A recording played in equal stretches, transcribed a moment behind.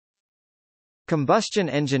Combustion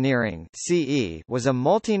Engineering (CE) was a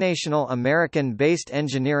multinational American-based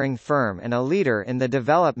engineering firm and a leader in the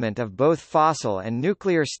development of both fossil and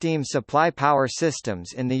nuclear steam supply power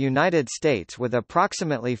systems in the United States with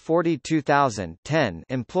approximately 42,000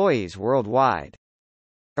 employees worldwide.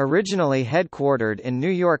 Originally headquartered in New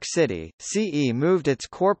York City, CE moved its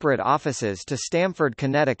corporate offices to Stamford,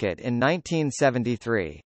 Connecticut in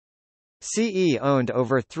 1973. CE owned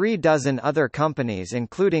over 3 dozen other companies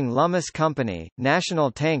including Lummus Company,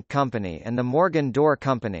 National Tank Company and the Morgan Door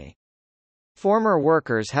Company. Former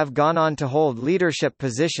workers have gone on to hold leadership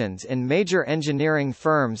positions in major engineering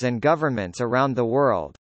firms and governments around the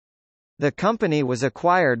world. The company was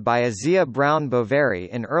acquired by Azia Brown Boveri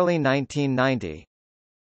in early 1990.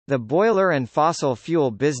 The boiler and fossil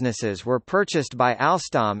fuel businesses were purchased by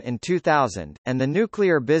Alstom in 2000, and the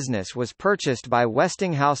nuclear business was purchased by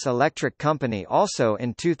Westinghouse Electric Company also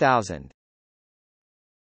in 2000.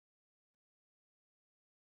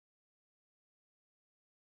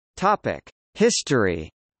 Topic: History.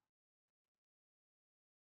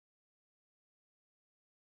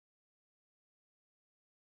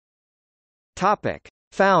 Topic: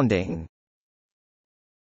 Founding.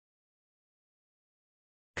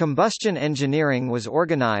 Combustion Engineering was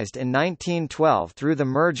organized in 1912 through the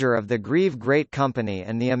merger of the Grieve Great Company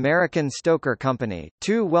and the American Stoker Company,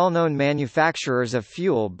 two well-known manufacturers of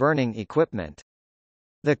fuel-burning equipment.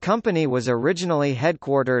 The company was originally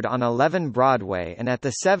headquartered on 11 Broadway and at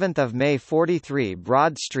the 7th of May 43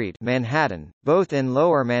 Broad Street, Manhattan, both in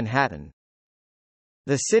Lower Manhattan.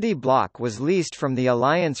 The city block was leased from the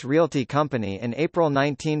Alliance Realty Company in April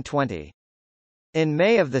 1920. In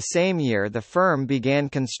May of the same year, the firm began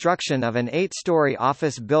construction of an 8-story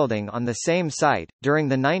office building on the same site. During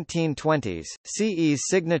the 1920s, CE's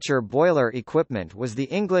signature boiler equipment was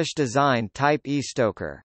the English-designed Type E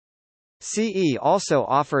stoker. CE also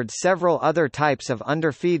offered several other types of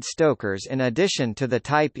underfeed stokers in addition to the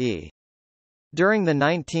Type E. During the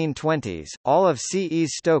 1920s, all of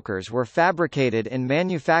CE's stokers were fabricated in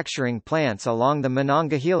manufacturing plants along the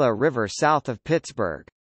Monongahela River south of Pittsburgh.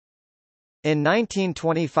 In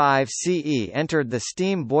 1925 CE entered the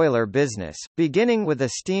steam boiler business, beginning with a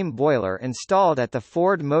steam boiler installed at the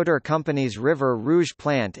Ford Motor Company's River Rouge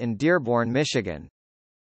plant in Dearborn, Michigan.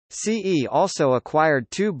 CE also acquired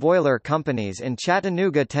 2 boiler companies in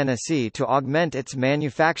Chattanooga, Tennessee to augment its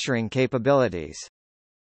manufacturing capabilities.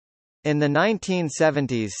 In the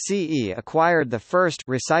 1970s CE acquired the first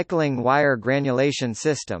recycling wire granulation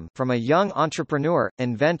system from a young entrepreneur,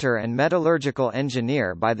 inventor and metallurgical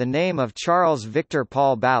engineer by the name of Charles Victor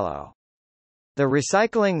Paul Ballo. The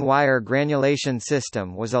recycling wire granulation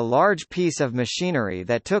system was a large piece of machinery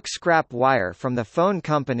that took scrap wire from the phone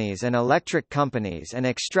companies and electric companies and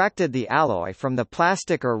extracted the alloy from the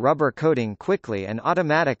plastic or rubber coating quickly and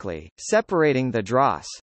automatically, separating the dross.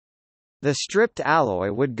 The stripped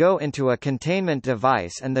alloy would go into a containment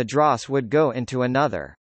device and the dross would go into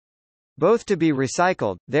another. Both to be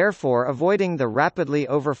recycled, therefore avoiding the rapidly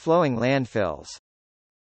overflowing landfills.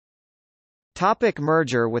 Topic: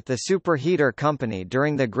 merger with the Superheater Company.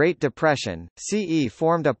 During the Great Depression, CE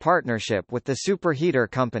formed a partnership with the Superheater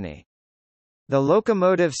Company. The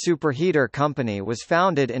Locomotive Superheater Company was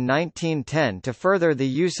founded in 1910 to further the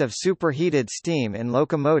use of superheated steam in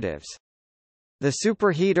locomotives. The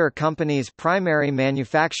Superheater Company's primary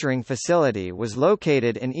manufacturing facility was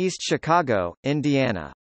located in East Chicago,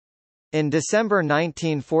 Indiana. In December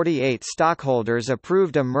 1948, stockholders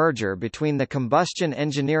approved a merger between the Combustion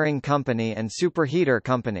Engineering Company and Superheater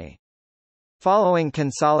Company. Following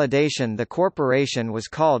consolidation, the corporation was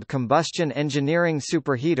called Combustion Engineering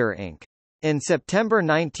Superheater Inc. In September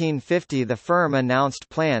 1950, the firm announced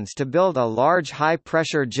plans to build a large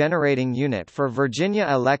high-pressure generating unit for Virginia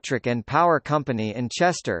Electric and Power Company in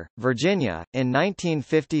Chester, Virginia. In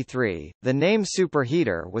 1953, the name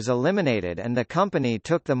Superheater was eliminated and the company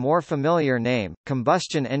took the more familiar name,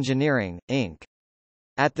 Combustion Engineering, Inc.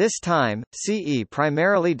 At this time, CE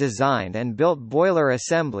primarily designed and built boiler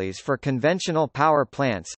assemblies for conventional power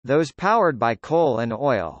plants, those powered by coal and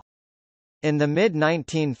oil. In the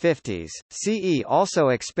mid-1950s, CE also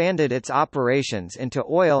expanded its operations into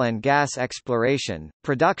oil and gas exploration,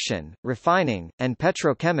 production, refining, and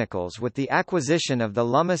petrochemicals with the acquisition of the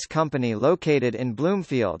Lummus Company located in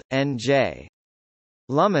Bloomfield, NJ.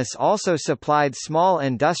 Lummus also supplied small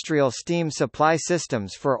industrial steam supply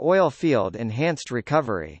systems for oil field enhanced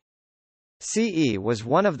recovery. CE was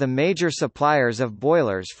one of the major suppliers of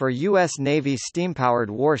boilers for U.S. Navy steam-powered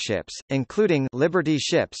warships, including Liberty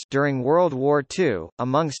ships during World War II,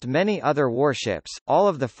 amongst many other warships. All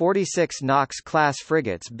of the 46 Knox-class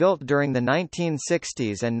frigates built during the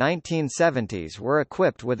 1960s and 1970s were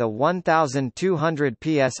equipped with a 1,200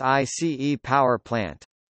 psi CE power plant.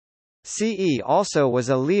 CE also was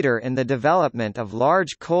a leader in the development of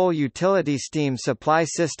large coal utility steam supply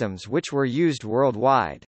systems which were used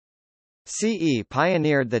worldwide. CE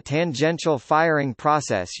pioneered the tangential firing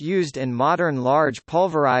process used in modern large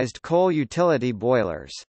pulverized coal utility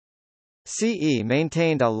boilers. CE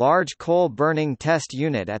maintained a large coal-burning test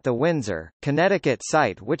unit at the Windsor, Connecticut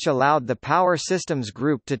site which allowed the Power Systems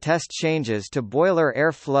Group to test changes to boiler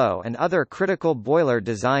air flow and other critical boiler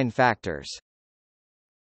design factors.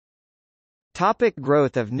 Topic: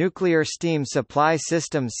 growth of nuclear steam supply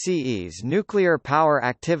systems. CE's nuclear power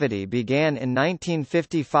activity began in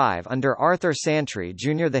 1955 under Arthur Santry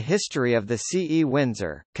Jr. The history of the CE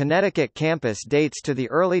Windsor, Connecticut campus dates to the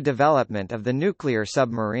early development of the nuclear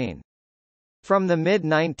submarine. From the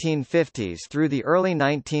mid-1950s through the early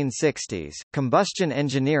 1960s, Combustion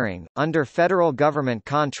Engineering, under federal government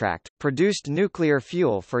contract, produced nuclear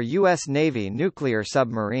fuel for U.S. Navy nuclear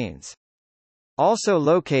submarines. Also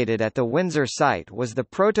located at the Windsor site was the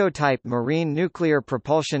prototype marine nuclear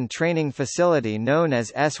propulsion training facility known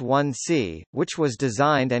as S1C, which was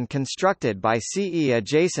designed and constructed by CE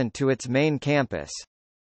adjacent to its main campus.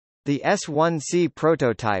 The S1C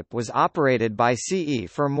prototype was operated by CE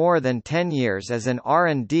for more than 10 years as an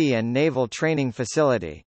R&D and naval training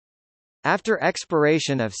facility. After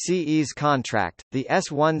expiration of CE's contract, the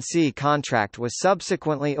S1C contract was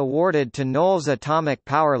subsequently awarded to Knowles Atomic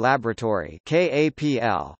Power Laboratory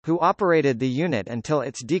 (KAPL), who operated the unit until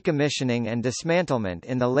its decommissioning and dismantlement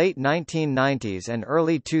in the late 1990s and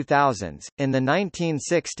early 2000s. In the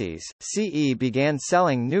 1960s, CE began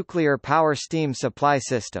selling nuclear power steam supply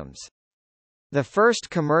systems. The first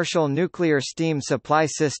commercial nuclear steam supply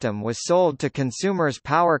system was sold to Consumers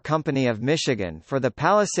Power Company of Michigan for the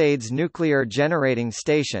Palisades Nuclear Generating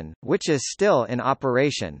Station, which is still in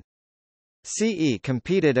operation. CE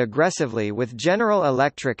competed aggressively with General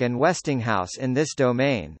Electric and Westinghouse in this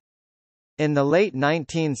domain. In the late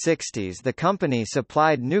 1960s, the company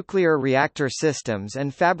supplied nuclear reactor systems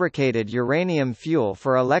and fabricated uranium fuel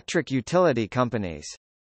for electric utility companies.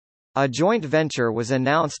 A joint venture was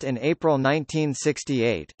announced in April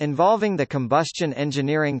 1968, involving the Combustion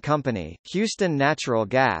Engineering Company, Houston Natural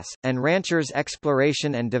Gas, and Ranchers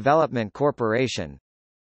Exploration and Development Corporation.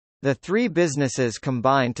 The three businesses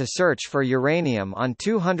combined to search for uranium on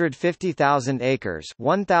 250,000 acres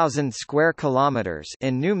 (1,000 square kilometers)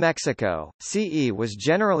 in New Mexico. CE was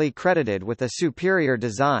generally credited with a superior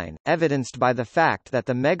design, evidenced by the fact that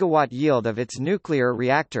the megawatt yield of its nuclear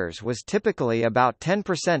reactors was typically about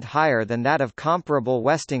 10% higher than that of comparable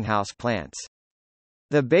Westinghouse plants.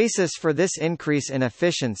 The basis for this increase in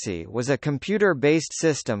efficiency was a computer-based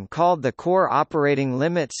system called the Core Operating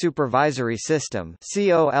Limit Supervisory System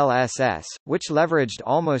 (COLSS), which leveraged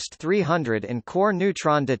almost 300 in-core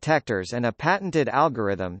neutron detectors and a patented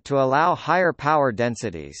algorithm to allow higher power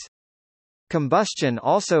densities. Combustion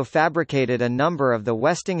also fabricated a number of the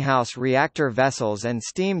Westinghouse reactor vessels and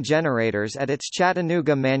steam generators at its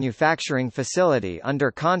Chattanooga manufacturing facility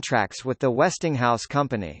under contracts with the Westinghouse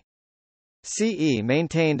Company. CE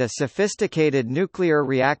maintained a sophisticated nuclear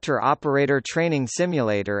reactor operator training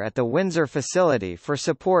simulator at the Windsor facility for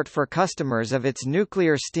support for customers of its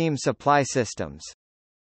nuclear steam supply systems.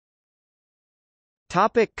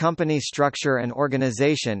 Topic: company structure and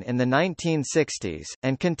organization. In the 1960s,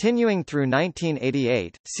 and continuing through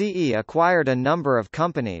 1988, CE acquired a number of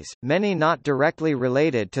companies, many not directly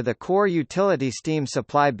related to the core utility steam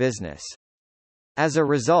supply business. As a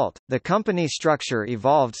result, the company structure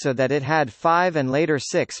evolved so that it had 5 and later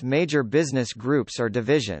 6 major business groups or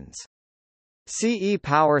divisions. CE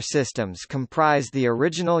Power Systems comprised the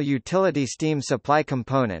original utility steam supply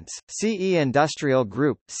components, CE Industrial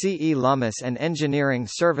Group, CE Lummus and Engineering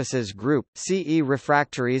Services Group, CE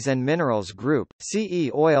Refractories and Minerals Group,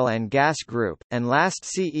 CE Oil and Gas Group, and last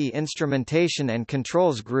CE Instrumentation and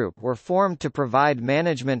Controls Group were formed to provide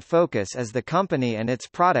management focus as the company and its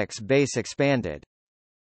products base expanded.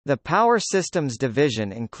 The Power Systems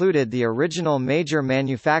division included the original major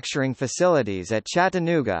manufacturing facilities at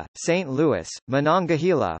Chattanooga, St. Louis,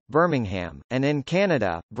 Monongahela, Birmingham, and in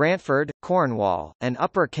Canada, Brantford, Cornwall, and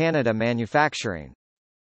Upper Canada Manufacturing.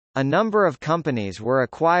 A number of companies were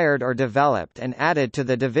acquired or developed and added to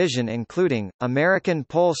the division, including American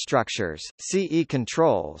Pole Structures, C.E.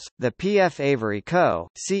 Controls, the P.F. Avery Co.,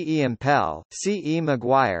 C.E. Impel, C.E.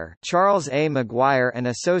 Maguire, Charles A. Maguire and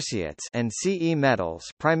Associates, and C.E. Metals,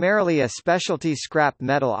 primarily a specialty scrap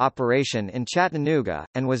metal operation in Chattanooga,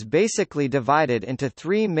 and was basically divided into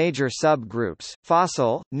three major subgroups: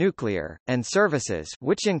 fossil, nuclear, and services,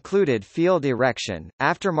 which included field erection,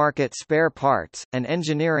 aftermarket spare parts, and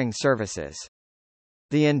engineering services.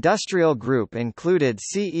 The industrial group included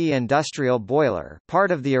CE Industrial Boiler, part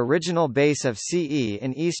of the original base of CE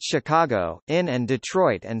in East Chicago, in and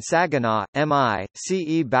Detroit and Saginaw, MI,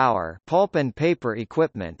 CE Bauer, Pulp and Paper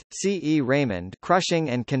Equipment, CE Raymond, Crushing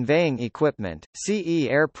and Conveying Equipment, CE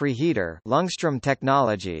Air Preheater, Lungstrom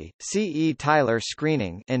Technology, CE Tyler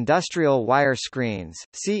Screening, Industrial Wire Screens,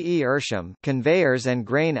 CE Ersham, Conveyors and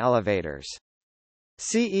Grain Elevators.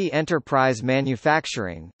 CE Enterprise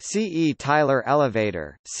Manufacturing, CE Tyler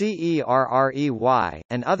Elevator, CE RREY,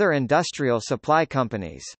 and other industrial supply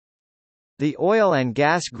companies. The oil and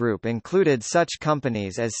gas group included such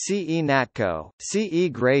companies as CE Natco, CE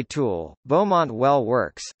Gray Tool, Beaumont Well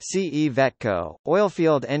Works, CE Vetco,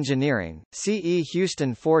 Oilfield Engineering, CE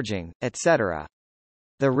Houston Forging, etc.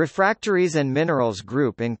 The Refractories and Minerals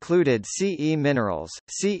group included CE Minerals,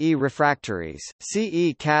 CE Refractories,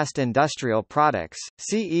 CE Cast Industrial Products,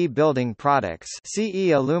 CE Building Products,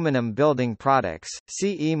 CE Aluminum Building Products,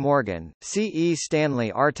 CE Morgan, CE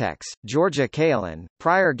Stanley Artex, Georgia Kaolin,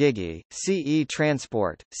 Pryor Gigi, CE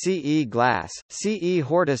Transport, CE Glass, CE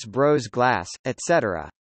Hortus Bros Glass,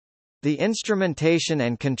 etc. The Instrumentation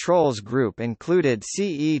and Controls group included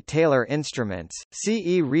CE Taylor Instruments,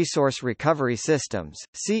 CE Resource Recovery Systems,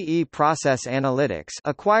 CE Process Analytics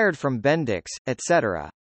acquired from Bendix, etc.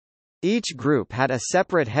 Each group had a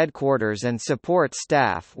separate headquarters and support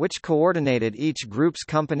staff which coordinated each group's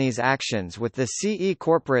company's actions with the CE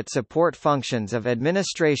corporate support functions of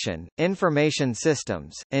administration, information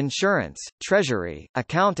systems, insurance, treasury,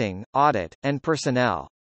 accounting, audit, and personnel.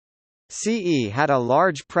 CE had a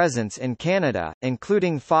large presence in Canada,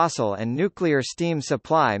 including fossil and nuclear steam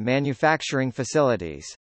supply manufacturing facilities.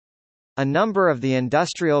 A number of the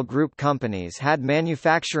industrial group companies had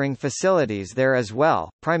manufacturing facilities there as well,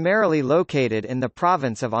 primarily located in the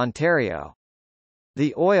province of Ontario.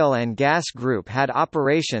 The oil and gas group had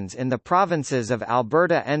operations in the provinces of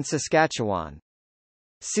Alberta and Saskatchewan.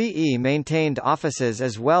 CE maintained offices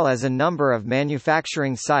as well as a number of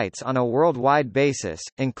manufacturing sites on a worldwide basis,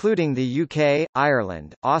 including the UK,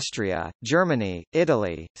 Ireland, Austria, Germany,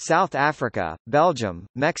 Italy, South Africa, Belgium,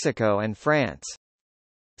 Mexico and France.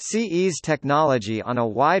 CE's technology on a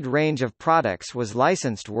wide range of products was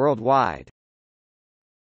licensed worldwide.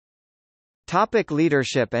 Topic: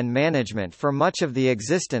 leadership and management. For much of the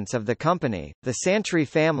existence of the company, the Santry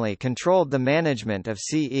family controlled the management of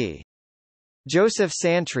CE. Joseph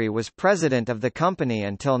Santry was president of the company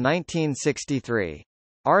until 1963.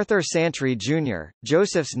 Arthur Santry Jr.,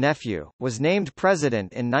 Joseph's nephew, was named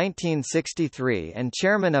president in 1963 and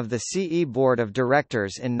chairman of the CE Board of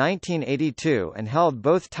Directors in 1982 and held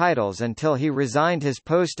both titles until he resigned his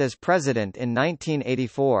post as president in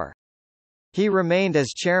 1984. He remained as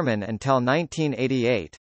chairman until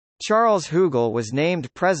 1988. Charles Hugel was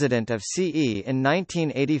named president of CE in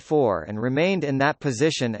 1984 and remained in that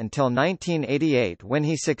position until 1988 when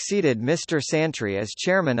he succeeded Mr. Santry as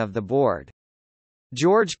chairman of the board.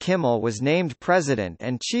 George Kimmel was named president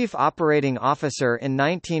and chief operating officer in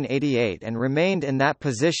 1988 and remained in that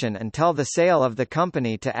position until the sale of the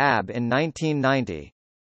company to AB in 1990.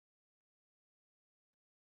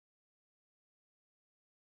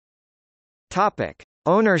 Topic: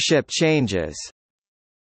 Ownership changes.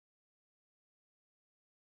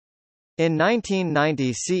 In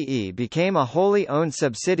 1990 CE became a wholly owned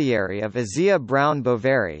subsidiary of ASEA Brown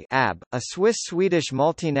Boveri AB, a Swiss-Swedish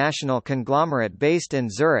multinational conglomerate based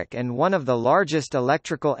in Zurich and one of the largest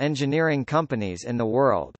electrical engineering companies in the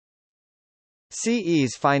world.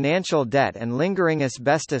 CE's financial debt and lingering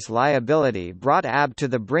asbestos liability brought AB to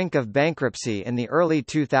the brink of bankruptcy in the early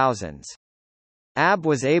 2000s. AB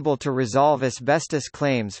was able to resolve asbestos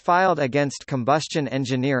claims filed against Combustion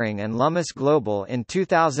Engineering and Lummus Global in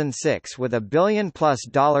 2006 with a $1 billion+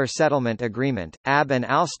 settlement agreement. AB and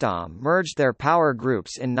Alstom merged their power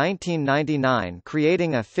groups in 1999,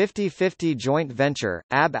 creating a 50-50 joint venture,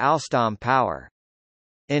 AB Alstom Power.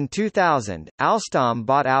 In 2000, Alstom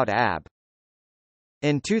bought out AB.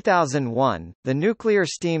 In 2001, the nuclear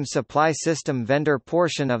steam supply system vendor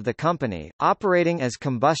portion of the company, operating as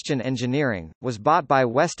Combustion Engineering, was bought by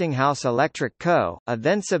Westinghouse Electric Co., a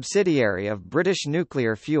then subsidiary of British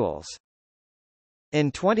Nuclear Fuels.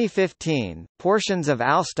 In 2015, portions of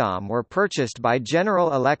Alstom were purchased by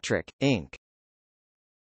General Electric, Inc.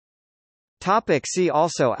 See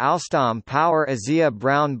also Alstom Power ASEA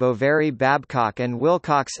Brown Boveri Babcock and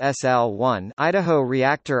Wilcox SL1 Idaho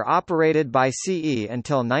reactor operated by CE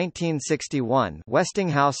until 1961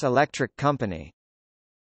 Westinghouse Electric Company.